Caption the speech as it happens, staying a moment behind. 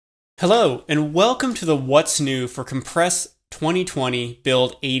Hello, and welcome to the What's New for Compress 2020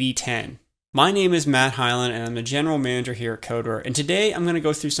 Build 8010. My name is Matt Hyland, and I'm the General Manager here at Codeware, and today I'm going to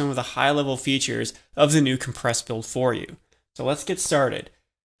go through some of the high-level features of the new Compress build for you. So let's get started.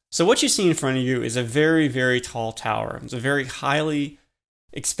 So what you see in front of you is a very, very tall tower. It's a very highly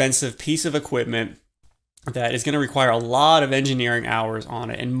expensive piece of equipment that is going to require a lot of engineering hours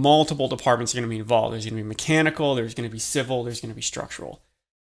on it, and multiple departments are going to be involved. There's going to be mechanical, there's going to be civil, there's going to be structural.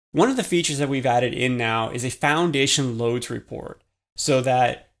 One of the features that we've added in now is a foundation loads report, so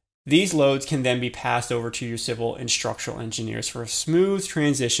that these loads can then be passed over to your civil and structural engineers for a smooth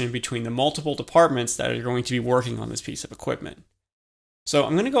transition between the multiple departments that are going to be working on this piece of equipment. So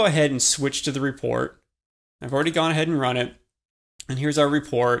I'm going to go ahead and switch to the report. I've already gone ahead and run it, and here's our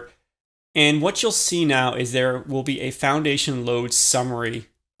report. And what you'll see now is there will be a foundation load summary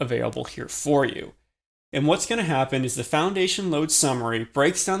available here for you. And what's going to happen is the foundation load summary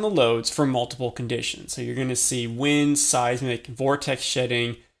breaks down the loads for multiple conditions. So you're going to see wind, seismic, vortex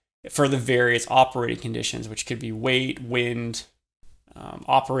shedding for the various operating conditions, which could be weight, wind,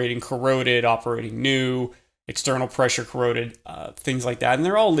 operating corroded, operating new, external pressure corroded, things like that. And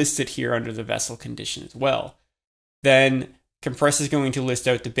they're all listed here under the vessel condition as well. Then Compress is going to list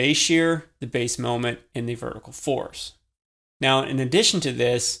out the base shear, the base moment, and the vertical force. Now, in addition to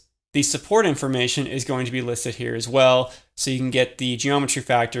this, the support information is going to be listed here as well, so you can get the geometry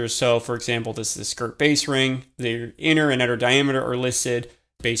factors. So, for example, this is the skirt base ring, the inner and outer diameter are listed,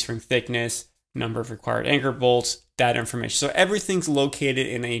 base ring thickness, number of required anchor bolts, that information. So everything's located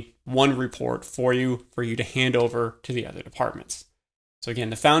in one report for you to hand over to the other departments. So again,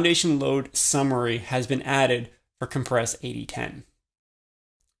 the foundation load summary has been added for Compress 8010.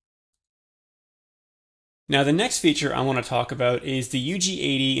 Now, the next feature I want to talk about is the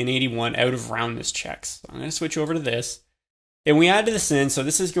UG-80 and 81 out-of-roundness checks. I'm going to switch over to this. And we added this in, so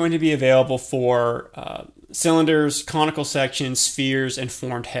this is going to be available for cylinders, conical sections, spheres, and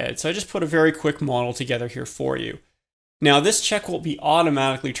formed heads. So I just put a very quick model together here for you. Now, this check will be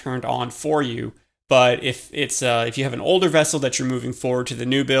automatically turned on for you, but if you have an older vessel that you're moving forward to the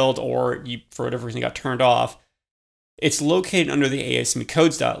new build, or you, for whatever reason, got turned off, it's located under the ASME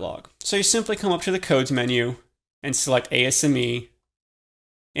codes dialog. So you simply come up to the codes menu and select ASME.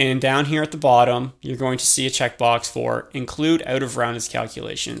 And down here at the bottom, you're going to see a checkbox for Include Out-of-Roundness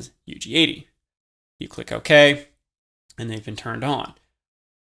Calculations UG-80. You click OK, and they've been turned on.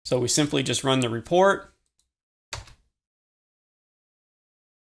 So we simply just run the report.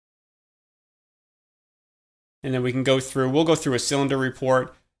 And then we'll go through a cylinder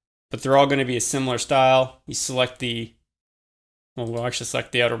report, but they're all going to be a similar style. You select we'll actually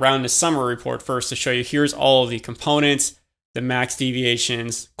select the out-of-roundness summary report first to show you here's all of the components, the max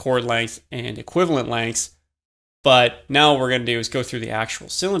deviations, chord length, and equivalent lengths. But now what we're going to do is go through the actual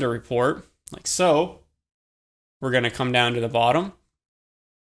cylinder report, like so. We're going to come down to the bottom.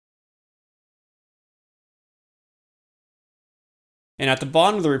 And at the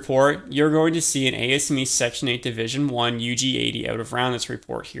bottom of the report, you're going to see an ASME Section 8 Division 1 UG-80 out-of-roundness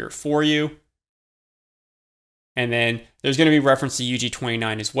report here for you. And then there's going to be reference to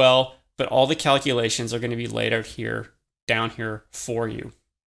UG-29 as well, but all the calculations are going to be laid out here, down here for you.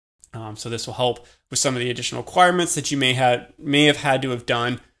 So this will help with some of the additional requirements that you may have had to have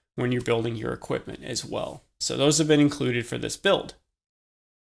done when you're building your equipment as well. So those have been included for this build.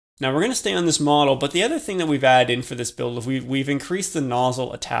 Now we're going to stay on this model, but the other thing that we've added in for this build is we've increased the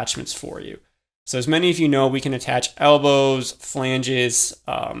nozzle attachments for you. So as many of you know, we can attach elbows, flanges,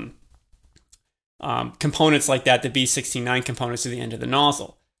 components like that, the B16.9 components to the end of the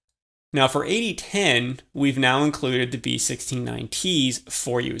nozzle. Now for 8010, we've now included the B16.9 Tees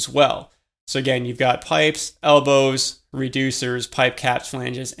for you as well. So again, you've got pipes, elbows, reducers, pipe caps,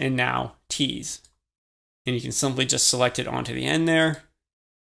 flanges, and now Tees. And you can simply just select it onto the end there.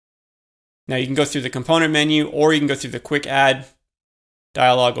 Now you can go through the component menu, or you can go through the quick add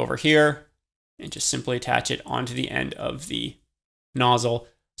dialog over here and just simply attach it onto the end of the nozzle.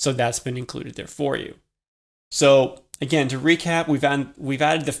 So that's been included there for you. So again, to recap, we've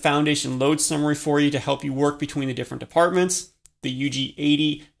added the foundation load summary for you to help you work between the different departments. The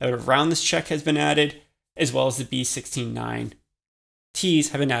UG-80 out-of-roundness check has been added, as well as the B16.9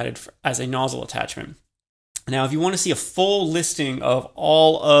 Tees have been added as a nozzle attachment. Now, if you want to see a full listing of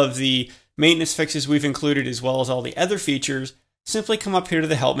all of the maintenance fixes we've included, as well as all the other features, simply come up here to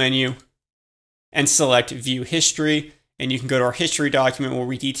the help menu and select View History. And you can go to our history document where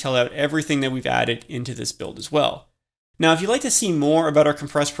we detail out everything that we've added into this build as well. Now, if you'd like to see more about our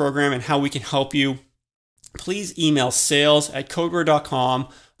Compress program and how we can help you, please email sales@codeware.com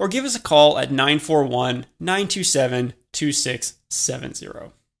or give us a call at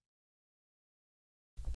 941-927-2670.